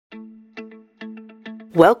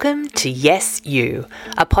Welcome to Yes You,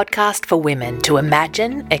 a podcast for women to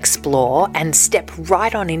imagine, explore, and step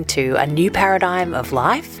right on into a new paradigm of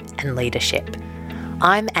life and leadership.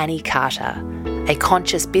 I'm Annie Carter, a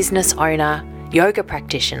conscious business owner, yoga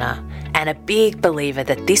practitioner, and a big believer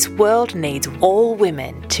that this world needs all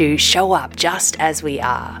women to show up just as we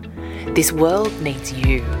are. This world needs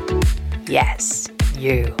you. Yes,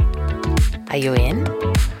 you. Are you in?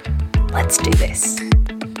 Let's do this.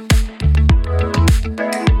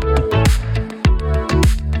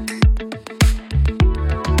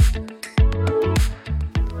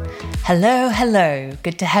 Hello.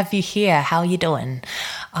 Good to have you here. How are you doing?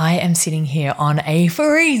 I am sitting here on a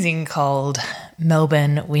freezing cold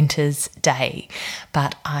Melbourne winter's day,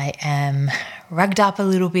 but I am rugged up a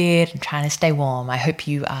little bit and trying to stay warm. I hope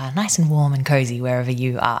you are nice and warm and cozy wherever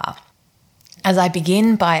you are. As I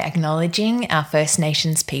begin by acknowledging our First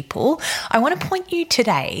Nations people, I want to point you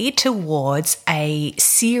today towards a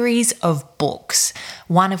series of books,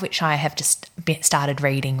 one of which I have just started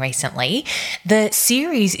reading recently. The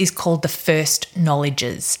series is called the First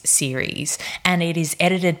Knowledges series, and it is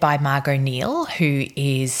edited by Margot Neale, who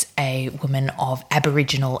is a woman of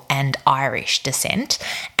Aboriginal and Irish descent.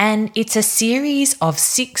 And it's a series of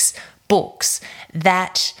 6 books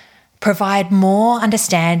that provide more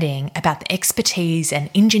understanding about the expertise and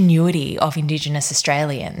ingenuity of Indigenous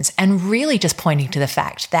Australians, and really just pointing to the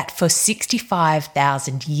fact that for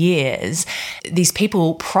 65,000 years, these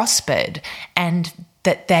people prospered and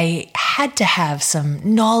that they had to have some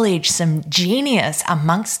knowledge, some genius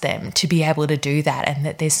amongst them to be able to do that, and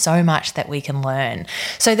that there's so much that we can learn.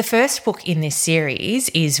 So the first book in this series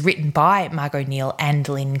is written by Margot Neale and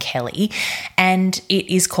Lynn Kelly, and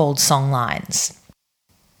it is called Songlines.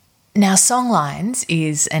 Now, songlines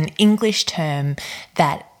is an English term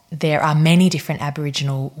that there are many different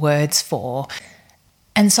Aboriginal words for,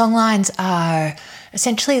 and songlines are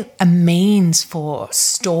essentially a means for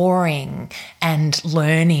storing and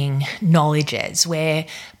learning knowledges,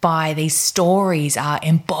 whereby these stories are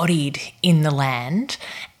embodied in the land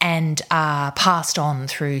and are passed on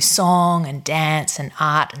through song and dance and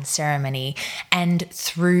art and ceremony, and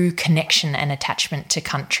through connection and attachment to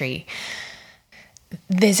country.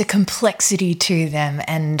 There's a complexity to them,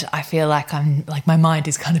 and I feel like my mind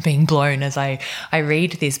is kind of being blown as I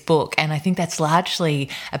read this book, and I think that's largely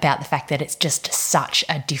about the fact that it's just such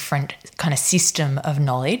a different kind of system of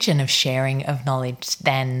knowledge and of sharing of knowledge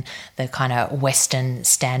than the kind of Western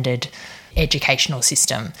standard educational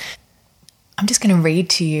system. I'm just going to read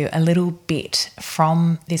to you a little bit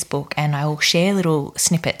from this book, and I will share little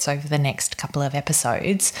snippets over the next couple of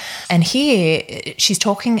episodes. And here she's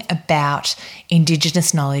talking about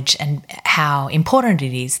Indigenous knowledge and how important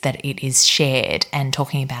it is that it is shared, and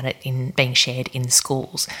talking about it being shared in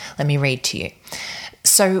schools. Let me read to you.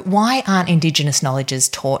 So why aren't Indigenous knowledges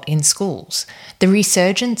taught in schools? The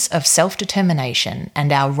resurgence of self-determination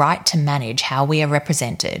and our right to manage how we are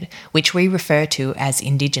represented, which we refer to as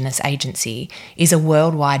Indigenous agency, is a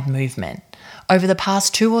worldwide movement. Over the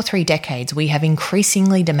past 2 or 3 decades, we have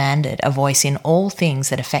increasingly demanded a voice in all things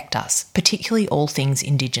that affect us, particularly all things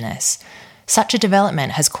Indigenous. Such a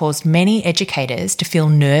development has caused many educators to feel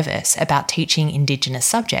nervous about teaching Indigenous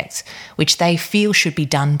subjects, which they feel should be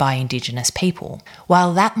done by Indigenous people.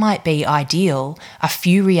 While that might be ideal, a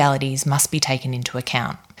few realities must be taken into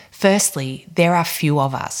account. Firstly, there are few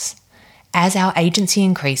of us. As our agency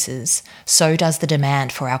increases, so does the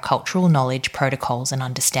demand for our cultural knowledge, protocols and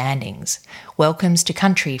understandings. Welcomes to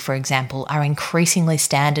country, for example, are increasingly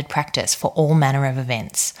standard practice for all manner of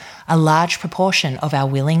events. A large proportion of our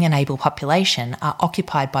willing and able population are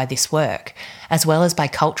occupied by this work, as well as by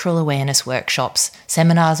cultural awareness workshops,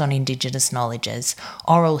 seminars on Indigenous knowledges,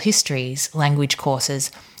 oral histories, language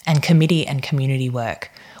courses, and committee and community work.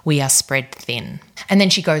 We are spread thin. And then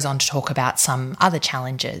she goes on to talk about some other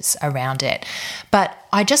challenges around it. But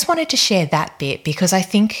I just wanted to share that bit because I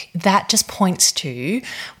think that just points to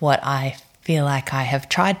what I feel like I have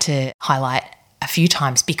tried to highlight a few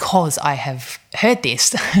times, because I have heard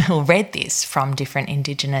this or read this from different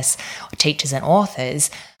Indigenous teachers and authors,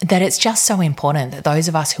 that it's just so important that those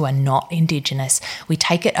of us who are not Indigenous, we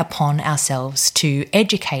take it upon ourselves to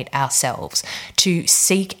educate ourselves, to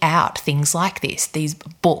seek out things like this, these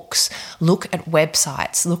books, look at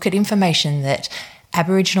websites, look at information that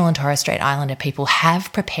Aboriginal and Torres Strait Islander people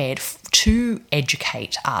have prepared to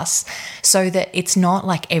educate us, so that it's not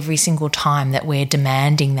like every single time that we're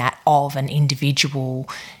demanding that of an individual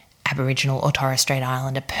Aboriginal or Torres Strait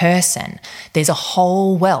Islander person. There's a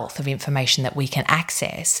whole wealth of information that we can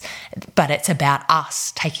access, but it's about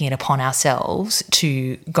us taking it upon ourselves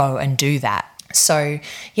to go and do that. So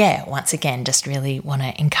yeah, once again, just really want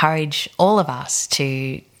to encourage all of us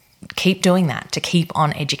to keep doing that, to keep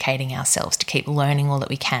on educating ourselves, to keep learning all that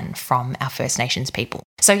we can from our First Nations people.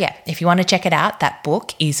 So yeah, if you want to check it out, that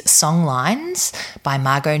book is Songlines by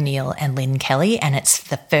Margot Neal and Lynn Kelly, and it's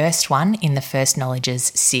the first one in the First Knowledges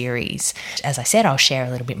series. As I said, I'll share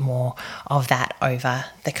a little bit more of that over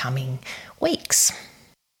the coming weeks.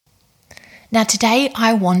 Now today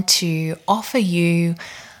I want to offer you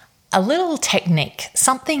a little technique,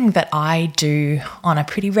 something that I do on a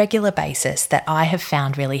pretty regular basis that I have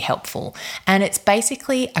found really helpful. And it's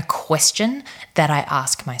basically a question that I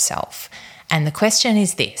ask myself. And the question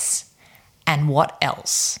is this: and what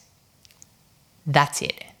else? That's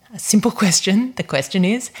it. A simple question. The question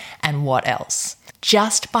is, and what else?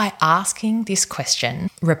 Just by asking this question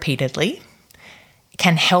repeatedly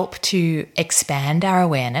can help to expand our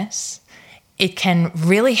awareness. It can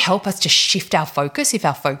really help us to shift our focus. If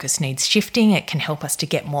our focus needs shifting, it can help us to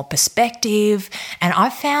get more perspective. And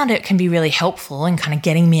I've found it can be really helpful in kind of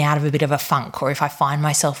getting me out of a bit of a funk, or if I find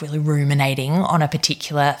myself really ruminating on a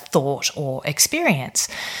particular thought or experience.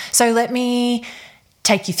 So let me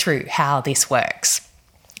take you through how this works.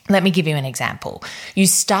 Let me give you an example. You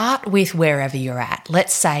start with wherever you're at.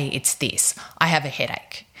 Let's say it's this: I have a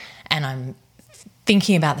headache, and I'm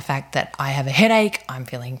thinking about the fact that I have a headache, I'm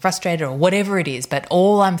feeling frustrated or whatever it is, but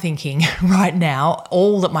all I'm thinking right now,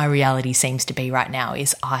 all that my reality seems to be right now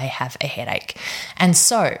is I have a headache. And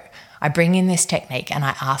so I bring in this technique and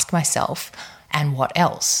I ask myself, and what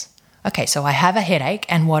else? Okay, so I have a headache,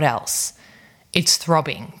 and what else? It's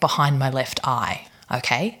throbbing behind my left eye.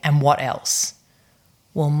 Okay, and what else?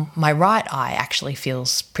 Well, my right eye actually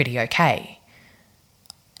feels pretty okay.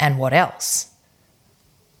 And what else?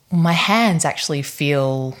 My hands actually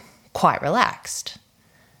feel quite relaxed.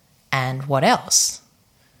 And what else?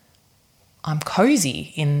 I'm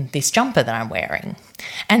cozy in this jumper that I'm wearing.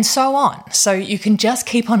 And so on. So you can just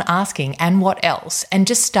keep on asking, and what else? And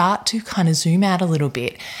just start to kind of zoom out a little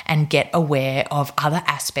bit and get aware of other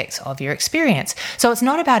aspects of your experience. So it's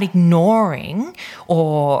not about ignoring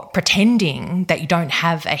or pretending that you don't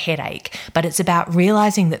have a headache, but it's about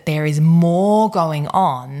realizing that there is more going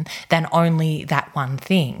on than only that one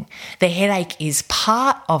thing. The headache is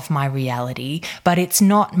part of my reality, but it's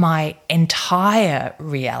not my entire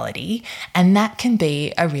reality. And that can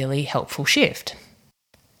be a really helpful shift.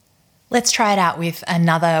 Let's try it out with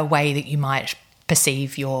another way that you might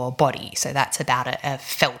perceive your body. So that's about a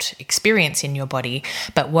felt experience in your body.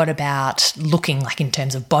 But what about looking, like in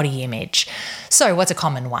terms of body image? So what's a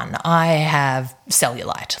common one? I have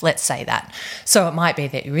cellulite, let's say that. So it might be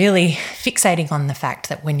that you're really fixating on the fact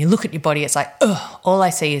that when you look at your body, it's like, oh, all I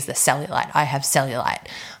see is the cellulite. I have cellulite.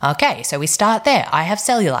 Okay, so we start there. I have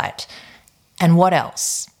cellulite. And what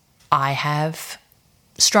else? I have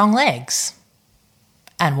strong legs.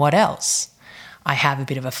 And what else? I have a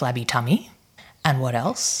bit of a flabby tummy. And what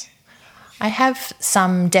else? I have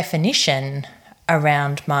some definition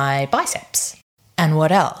around my biceps. And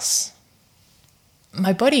what else?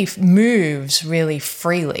 My body moves really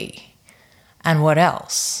freely. And what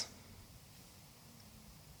else?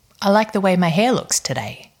 I like the way my hair looks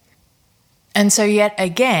today. And so yet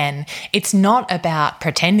again, it's not about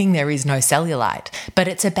pretending there is no cellulite, but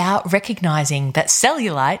it's about recognizing that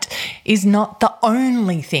cellulite is not the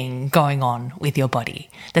only thing going on with your body,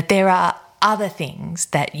 that there are other things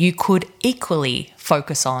that you could equally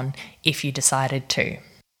focus on if you decided to.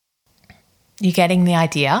 You getting the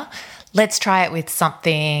idea? Let's try it with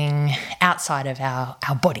something outside of our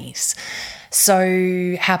bodies.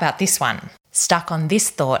 So how about this one? Stuck on this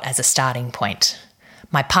thought as a starting point.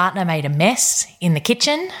 My partner made a mess in the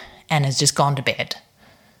kitchen and has just gone to bed.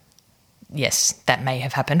 Yes, that may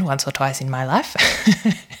have happened once or twice in my life.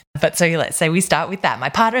 But so let's say we start with that. My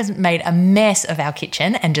partner has made a mess of our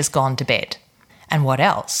kitchen and just gone to bed. And what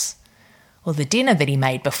else? Well, the dinner that he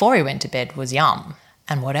made before he went to bed was yum.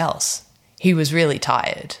 And what else? He was really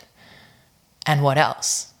tired. And what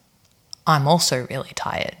else? I'm also really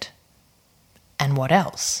tired. And what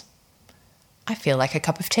else? I feel like a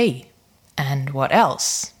cup of tea. And what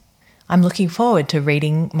else? I'm looking forward to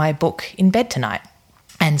reading my book in bed tonight.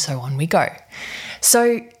 And so on we go.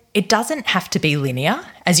 So it doesn't have to be linear.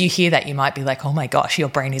 As you hear that, you might be like, oh my gosh, your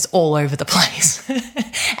brain is all over the place.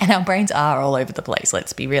 And our brains are all over the place.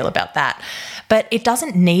 Let's be real about that. But it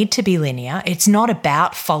doesn't need to be linear. It's not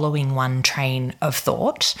about following one train of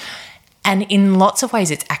thought. And in lots of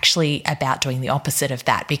ways, it's actually about doing the opposite of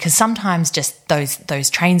that, because sometimes just those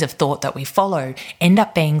trains of thought that we follow end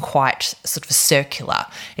up being quite sort of circular.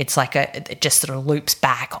 It's like it just sort of loops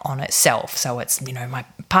back on itself. So it's, my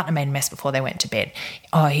partner made a mess before they went to bed.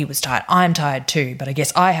 Oh, he was tired. I'm tired too, but I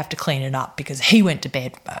guess I have to clean it up because he went to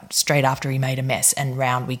bed straight after he made a mess, and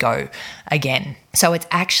round we go again. So it's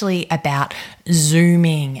actually about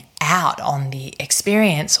zooming out on the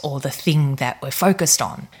experience or the thing that we're focused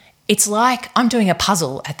on. It's like I'm doing a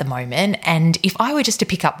puzzle at the moment, and if I were just to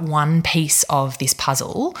pick up one piece of this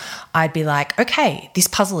puzzle, I'd be like, okay, this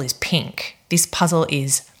puzzle is pink. This puzzle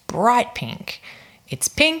is bright pink. It's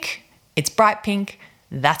pink, it's bright pink,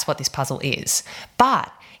 that's what this puzzle is. But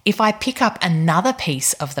if I pick up another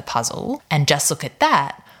piece of the puzzle and just look at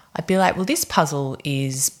that, I'd be like, well, this puzzle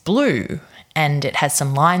is blue and it has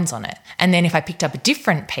some lines on it. And then if I picked up a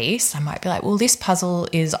different piece, I might be like, well, this puzzle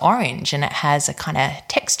is orange and it has a kind of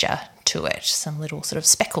texture to it, some little sort of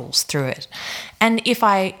speckles through it. And if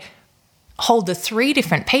I hold the three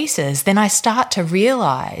different pieces, then I start to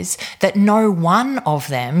realize that no one of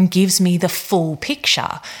them gives me the full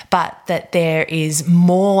picture, but that there is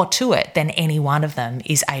more to it than any one of them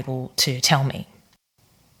is able to tell me.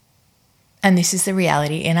 And this is the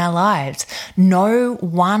reality in our lives. No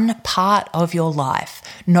one part of your life,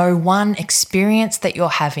 no one experience that you're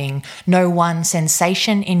having, no one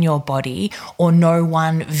sensation in your body, or no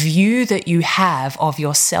one view that you have of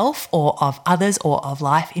yourself or of others or of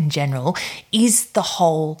life in general is the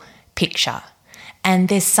whole picture. And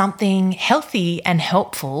there's something healthy and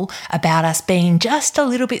helpful about us being just a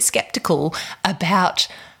little bit skeptical about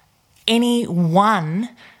any one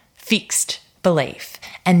fixed belief,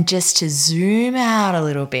 and just to zoom out a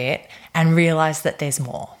little bit and realize that there's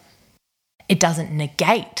more. It doesn't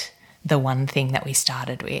negate the one thing that we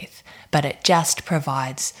started with, but it just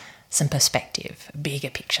provides some perspective, a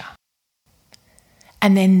bigger picture.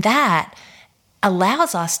 And then that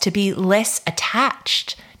allows us to be less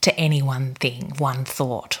attached to any one thing, one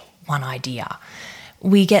thought, one idea.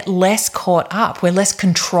 We get less caught up, we're less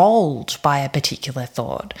controlled by a particular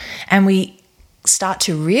thought, and we start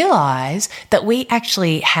to realize that we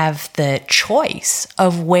actually have the choice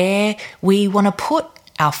of where we want to put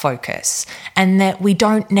our focus, and that we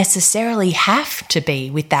don't necessarily have to be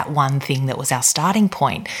with that one thing that was our starting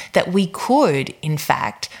point, that we could, in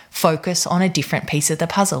fact, focus on a different piece of the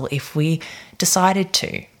puzzle if we decided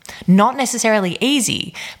to. Not necessarily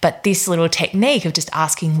easy, but this little technique of just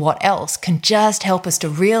asking what else can just help us to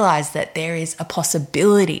realize that there is a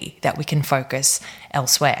possibility that we can focus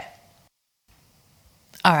elsewhere.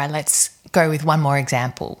 All right, let's go with one more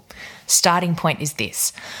example. Starting point is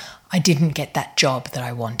this: I didn't get that job that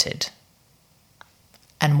I wanted.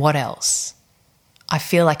 And what else? I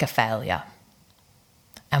feel like a failure.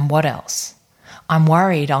 And what else? I'm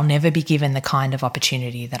worried I'll never be given the kind of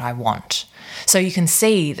opportunity that I want. So you can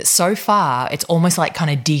see that so far it's almost like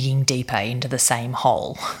kind of digging deeper into the same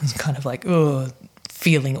hole. It's kind of like,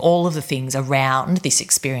 feeling all of the things around this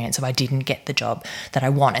experience of I didn't get the job that I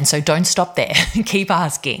want. And so don't stop there. Keep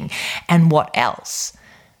asking. And what else?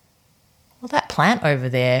 Well, that plant over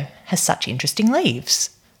there has such interesting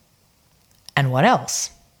leaves. And what else?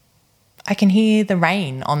 I can hear the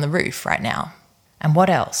rain on the roof right now. And what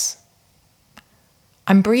else?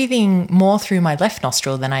 I'm breathing more through my left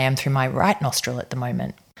nostril than I am through my right nostril at the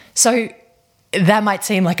moment. So that might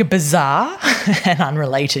seem like a bizarre and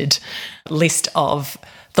unrelated list of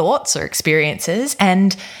thoughts or experiences.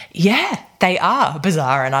 And yeah, they are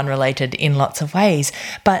bizarre and unrelated in lots of ways.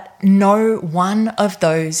 But no one of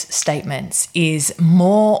those statements is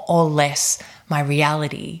more or less my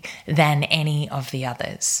reality than any of the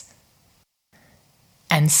others.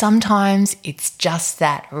 And sometimes it's just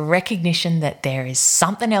that recognition that there is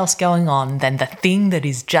something else going on than the thing that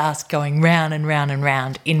is just going round and round and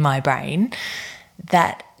round in my brain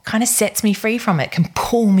that kind of sets me free from it, can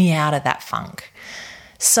pull me out of that funk.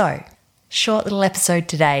 So, short little episode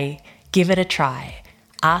today, give it a try.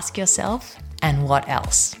 Ask yourself, and what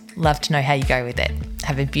else? Love to know how you go with it.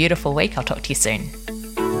 Have a beautiful week. I'll talk to you soon.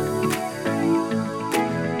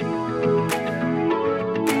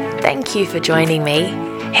 Thank you for joining me.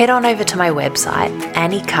 Head on over to my website,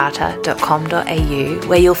 anniecarter.com.au,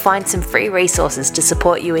 where you'll find some free resources to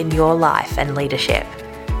support you in your life and leadership.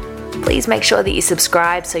 Please make sure that you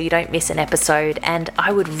subscribe so you don't miss an episode, and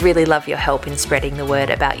I would really love your help in spreading the word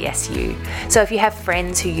about Yes You. So if you have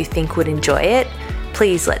friends who you think would enjoy it,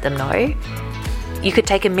 please let them know. You could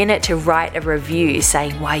take a minute to write a review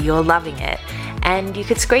saying why you're loving it, and you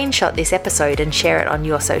could screenshot this episode and share it on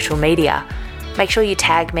your social media. Make sure you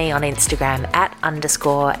tag me on Instagram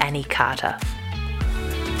 @_Annie Carter.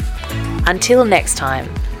 Until next time,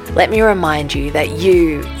 let me remind you that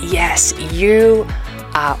you, yes, you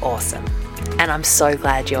are awesome. And I'm so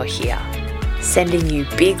glad you're here. Sending you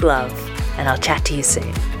big love, and I'll chat to you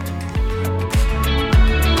soon.